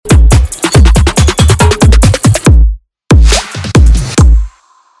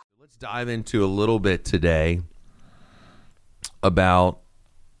dive into a little bit today about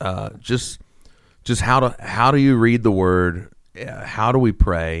just how do you read the Word? How do we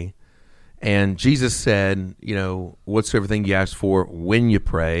pray? And Jesus said, whatsoever thing you ask for when you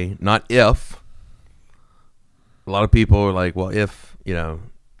pray, not if. A lot of people are like, well, if,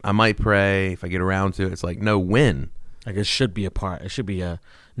 I might pray if I get around to it. It's like, no, when. Like it should be a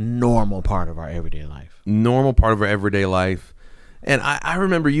normal part of our everyday life. Normal part of our everyday life. And I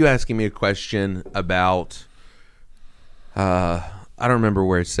remember you asking me a question about, I don't remember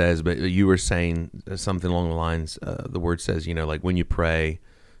where it says, but you were saying something along the lines, the word says, like when you pray,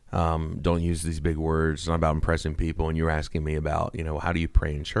 don't use these big words. It's not about impressing people. And you were asking me about, how do you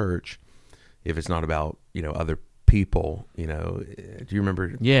pray in church if it's not about, other people, do you remember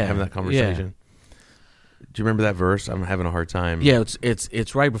having that conversation? Yeah. Do you remember that verse? I'm having a hard time. Yeah,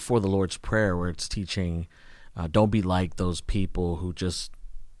 it's right before the Lord's Prayer where it's teaching, don't be like those people who just,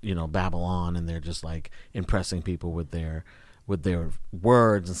 babble on and they're just like impressing people with their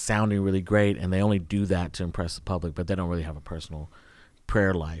words and sounding really great, and they only do that to impress the public, but they don't really have a personal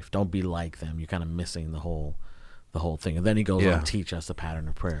prayer life. Don't be like them. You're kind of missing the whole thing. And then he goes on to teach us the pattern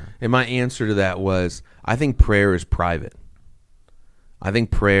of prayer. And my answer to that was, I think prayer is private. I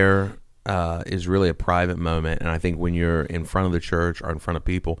think prayer is really a private moment, and I think when you're in front of the church or in front of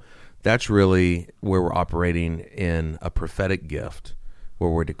people, that's really where we're operating in a prophetic gift,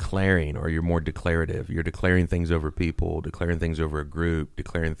 where we're declaring, or you're more declarative. You're declaring things over people, declaring things over a group,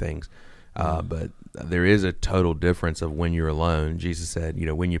 declaring things. But there is a total difference of when you're alone. Jesus said,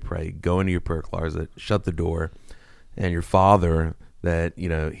 when you pray, go into your prayer closet, shut the door, and your Father that,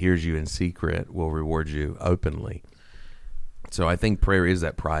 hears you in secret will reward you openly. So I think prayer is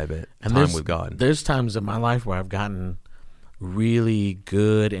that private time with God. There's times in my life where I've gotten really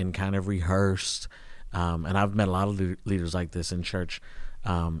good and kind of rehearsed, and I've met a lot of leaders like this in church,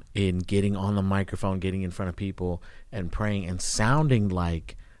 in getting on the microphone, getting in front of people and praying and sounding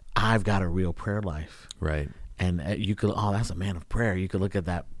like I've got a real prayer life. Right. And you could, that's a man of prayer. You could look at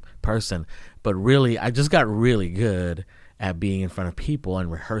that person. But really, I just got really good at being in front of people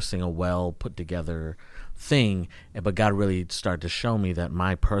and rehearsing a well put together thing. But God really started to show me that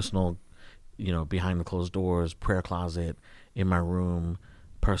my personal, behind the closed doors, prayer closet, in my room,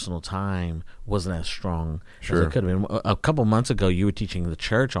 personal time wasn't as strong as it could have been. A couple months ago, you were teaching the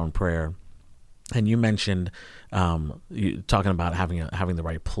church on prayer, and you mentioned talking about having the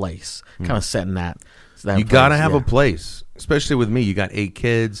right place, kind of setting that you got to have a place, especially with me. You got 8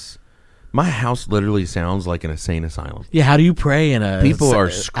 kids. My house literally sounds like an insane asylum. Yeah, how do you pray in a people are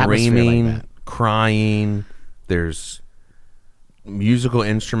screaming, like crying? There's musical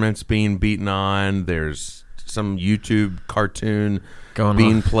instruments being beaten on. There's some YouTube cartoon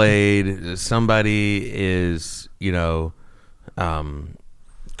being played. Somebody is,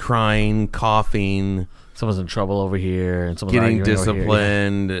 crying, coughing. Someone's in trouble over here, and someone's getting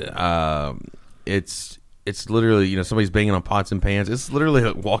disciplined. Yeah. It's literally, somebody's banging on pots and pans. It's literally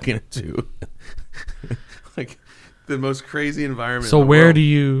like walking into like the most crazy environment. So in the where world. do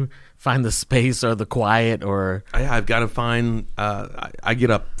you find the space or the quiet? Or I've got to find. I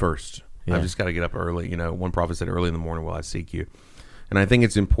get up first. Yeah. I've just got to get up early. One prophet said, "Early in the morning will I seek you," and I think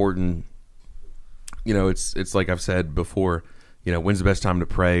it's important. It's like I've said before. When's the best time to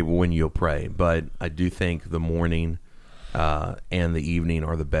pray? When you'll pray. But I do think the morning and the evening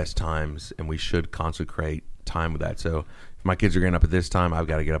are the best times, and we should consecrate time with that. So if my kids are getting up at this time, I've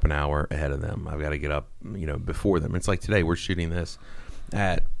got to get up an hour ahead of them. I've got to get up, before them. It's like today we're shooting this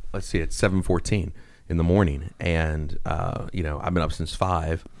at 7:14 in the morning, and I've been up since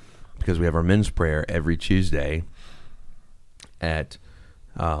 5 because we have our men's prayer every Tuesday at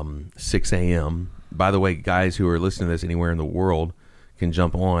 6 a.m. By the way, guys who are listening to this anywhere in the world can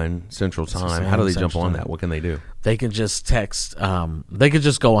jump on Central Time. How do they jump on that? What can they do? They can just text. They can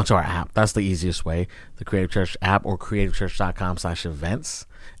just go onto our app. That's the easiest way. The Creative Church app, or creativechurch.com/events.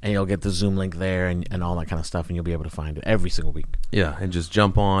 And you'll get the Zoom link there and all that kind of stuff, and you'll be able to find it every single week. Yeah, and just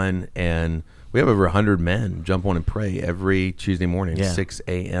jump on. And we have over 100 men jump on and pray every Tuesday morning at 6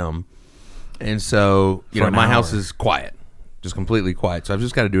 a.m. And so, my house is quiet, just completely quiet. So I've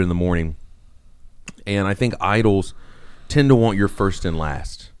just got to do it in the morning. And I think idols tend to want your first and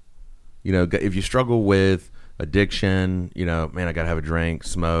last. If you struggle with addiction, man, I got to have a drink,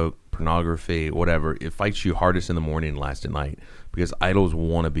 smoke, pornography, whatever. It fights you hardest in the morning and last at night, because idols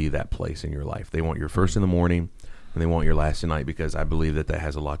want to be that place in your life. They want your first in the morning and they want your last at night, because I believe that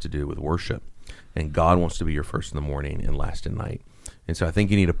has a lot to do with worship. And God wants to be your first in the morning and last at night. And so I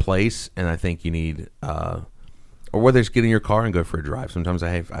think you need a place, and I think you need or whether it's get in your car and go for a drive. Sometimes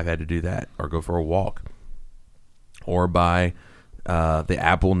I've had to do that, or go for a walk, or buy the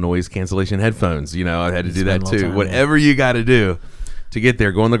Apple noise cancellation headphones. I had to do that too. Time, Whatever you got to do to get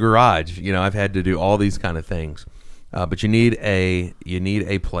there, go in the garage. I've had to do all these kind of things. But you need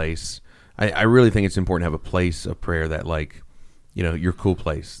a place. I really think it's important to have a place of prayer that, like, your cool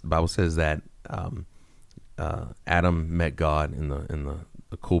place. The Bible says that Adam met God in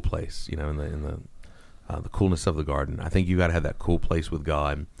the cool place. In the coolness of the garden. I think you got to have that cool place with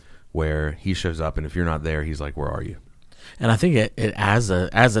God where He shows up, and if you're not there, He's like, "Where are you?" And I think it as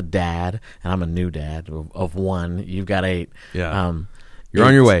a dad, and I'm a new dad of one. You've got 8. Yeah, you're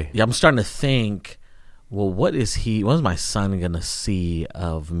on your way. Yeah, I'm starting to think, well, what is my son going to see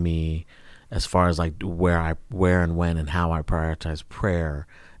of me as far as like where and when and how I prioritize prayer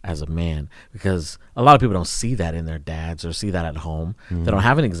as a man? Because a lot of people don't see that in their dads or see that at home. Mm-hmm. They don't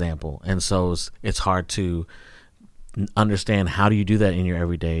have an example. And so it's hard to understand, how do you do that in your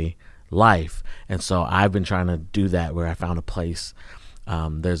everyday life? And so I've been trying to do that, where I found a place.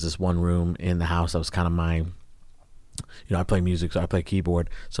 There's this one room in the house that was kind of my, I play music, so I play keyboard.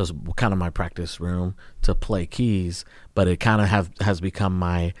 So it's kind of my practice room to play keys, but it kind of has become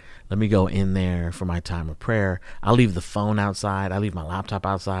my, let me go in there for my time of prayer. I leave the phone outside. I leave my laptop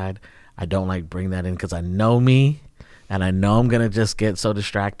outside. I don't like bring that in because I know me, and I know I'm going to just get so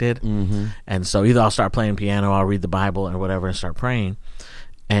distracted. Mm-hmm. And so either I'll start playing piano, I'll read the Bible or whatever and start praying.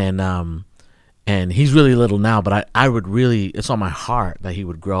 And he's really little now, but I would really, it's on my heart that he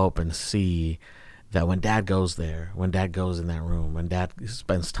would grow up and see that when Dad goes there, when Dad goes in that room, when Dad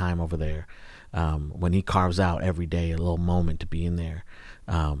spends time over there, when he carves out every day a little moment to be in there.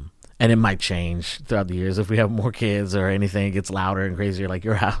 And it might change throughout the years if we have more kids or anything, it gets louder and crazier like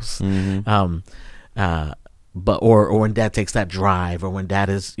your house. Mm-hmm. But when Dad takes that drive, or when Dad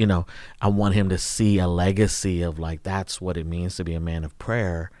is, I want him to see a legacy of, like, that's what it means to be a man of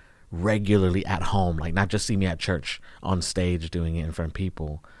prayer regularly at home. Like, not just see me at church on stage doing it in front of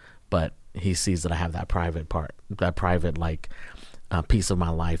people, but he sees that I have that private part, that private, like, piece of my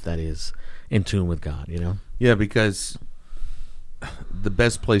life that is in tune with God, Yeah, because the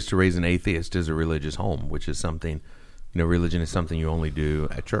best place to raise an atheist is a religious home, which is something, religion is something you only do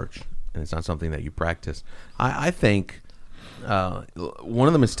at church, and it's not something that you practice. I think one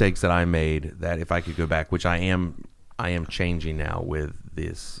of the mistakes that I made, that if I could go back, which I am changing now with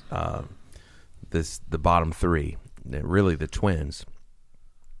this, the bottom 3, really the twins,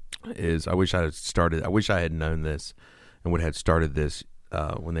 is I wish I had known this and would have started this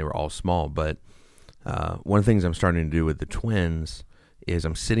when they were all small. But one of the things I'm starting to do with the twins is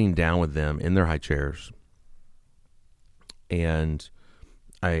I'm sitting down with them in their high chairs, and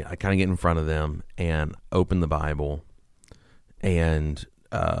I kind of get in front of them and open the Bible and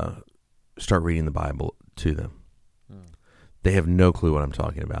start reading the Bible to them. They have no clue what I'm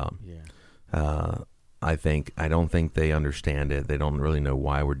talking about. Yeah. I don't think they understand it. They don't really know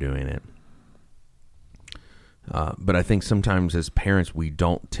why we're doing it. But I think sometimes as parents, we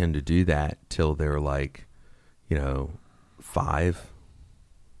don't tend to do that till they're like, 5,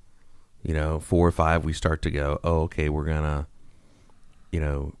 4 or 5, we start to go, oh, okay, we're going to,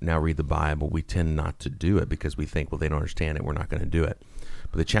 now read the Bible. We tend not to do it because we think, well, they don't understand it, we're not going to do it.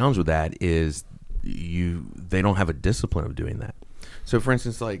 But the challenge with that is they don't have a discipline of doing that. So, for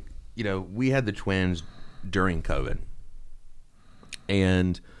instance, like, we had the twins during COVID.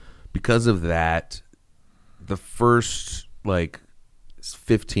 And because of that, the first,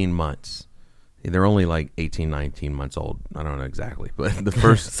 15 months, they're only like 18, 19 months old. I don't know exactly. But the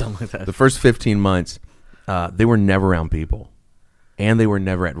first, something like that. The first 15 months, they were never around people. And they were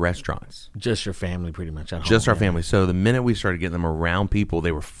never at restaurants. Just your family, pretty much, at home. Just our family. So the minute we started getting them around people,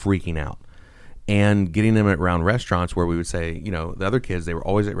 they were freaking out. And getting them around restaurants where we would say, the other kids, they were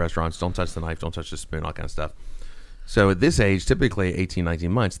always at restaurants, don't touch the knife, don't touch the spoon, all kind of stuff. So at this age, typically 18,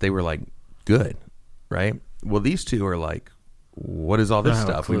 19 months, they were like, good, right? Well, these two are like, what is all this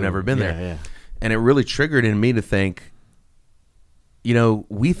stuff? We've never been there. Yeah. And it really triggered in me to think,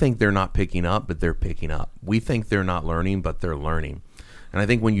 we think they're not picking up, but they're picking up. We think they're not learning, but they're learning. And I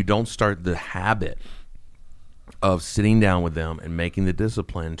think when you don't start the habit of sitting down with them and making the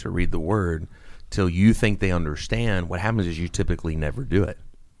discipline to read the Word till you think they understand, what happens is you typically never do it.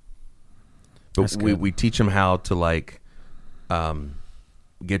 But we teach them how to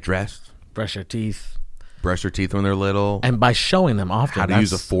get dressed, brush their teeth when they're little, and by showing them often how to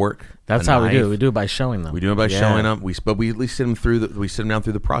use a fork. That's how we do it. We do it by showing them. We do it by showing them. But we at least sit them down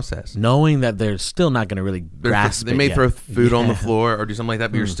through the process, knowing that they're still not going to really grasp. They may throw food on the floor or do something like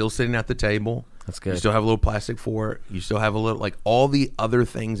that, but you're still sitting at the table. That's good. You still have a little plastic fork. You still have a little, all the other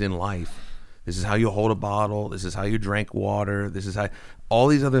things in life. This is how you hold a bottle. This is how you drink water. This is how all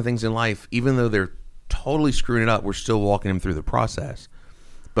these other things in life, even though they're totally screwing it up, we're still walking them through the process.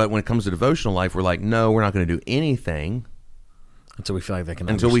 But when it comes to devotional life, we're like, no, we're not going to do anything until we feel like they can.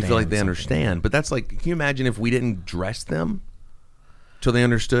 Until we feel like they understand. But that's like, can you imagine if we didn't dress them till they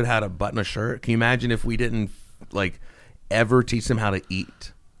understood how to button a shirt? Can you imagine if we didn't like ever teach them how to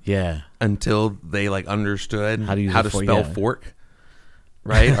eat? Yeah. Until they like understood how to spell fork,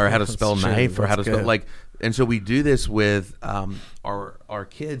 right? Or how to spell knife, or how to spell like. And so we do this with our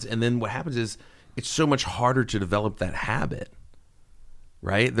kids, and then what happens is it's so much harder to develop that habit,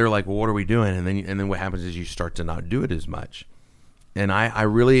 right? They're like, well, what are we doing? And then what happens is you start to not do it as much. And I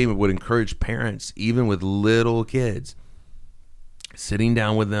really would encourage parents, even with little kids, sitting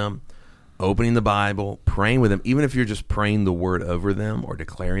down with them, opening the Bible, praying with them, even if you're just praying the word over them or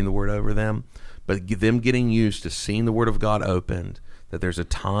declaring the word over them, but them getting used to seeing the word of God opened, that there's a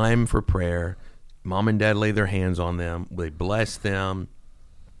time for prayer. Mom and dad lay their hands on them. They bless them.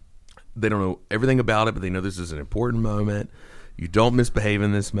 They don't know everything about it, but they know this is an important moment. You don't misbehave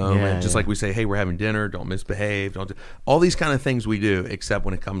in this moment. Just like we say, hey, we're having dinner. Don't misbehave. All these kind of things we do, except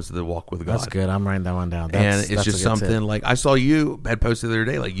when it comes to the walk with God. That's good. I'm writing that one down. And it's just something like I saw you had posted the other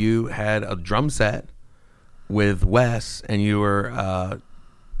day, like you had a drum set with Wes, and you were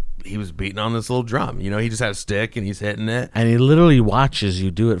he was beating on this little drum. You know, he just had a stick and he's hitting it. And he literally watches you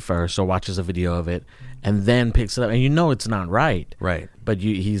do it first, or watches a video of it, and then picks it up. And you know it's not right. Right. But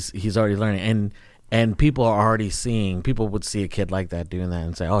he's already learning. And people are already seeing. People would see a kid like that doing that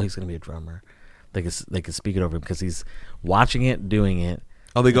and say, "Oh, he's going to be a drummer." They could speak it over him because he's watching it, doing it.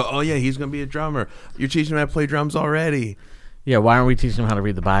 Oh, they go, "Oh yeah, he's going to be a drummer." You're teaching him how to play drums already. Yeah, why aren't we teaching them how to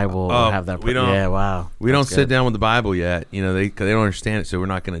read the Bible or have that? We don't. Yeah, wow. We don't sit down with the Bible yet. You know, they don't understand it, so we're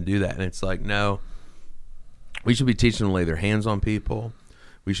not going to do that. And it's like, no, we should be teaching them to lay their hands on people.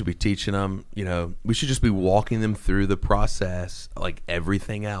 We should be teaching them. You know, we should just be walking them through the process, like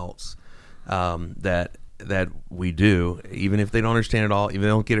everything else that we do, even if they don't understand it all, even if they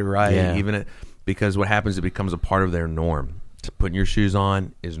don't get it right, because what happens, it becomes a part of their norm. Putting your shoes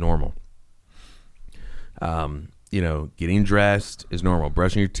on is normal. You know, getting dressed is normal.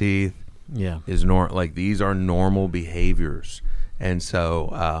 Brushing your teeth is normal. Like, these are normal behaviors. And so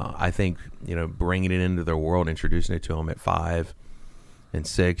I think, you know, bringing it into their world, introducing it to them at 5 and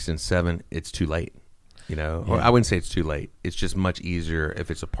 6 and 7, it's too late. You know, or I wouldn't say it's too late. It's just much easier if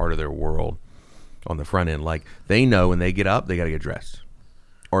it's a part of their world on the front end. Like, they know when they get up, they got to get dressed,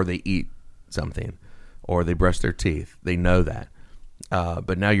 or they eat something, or they brush their teeth. They know that.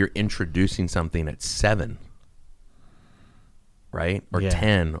 But now you're introducing something at 7. Right? Or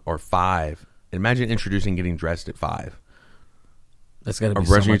 10 or 5. Imagine introducing getting dressed at 5. That's got to be or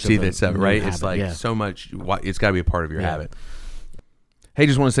brushing so your teeth at 7, right? Habit. It's like so much. It's got to be a part of your habit. Hey,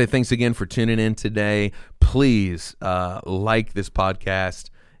 just want to say thanks again for tuning in today. Please like this podcast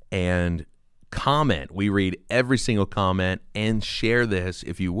and comment. We read every single comment, and share this,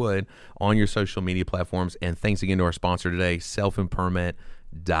 if you would, on your social media platforms. And thanks again to our sponsor today,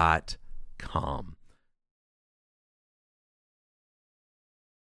 selfimpermanent.com.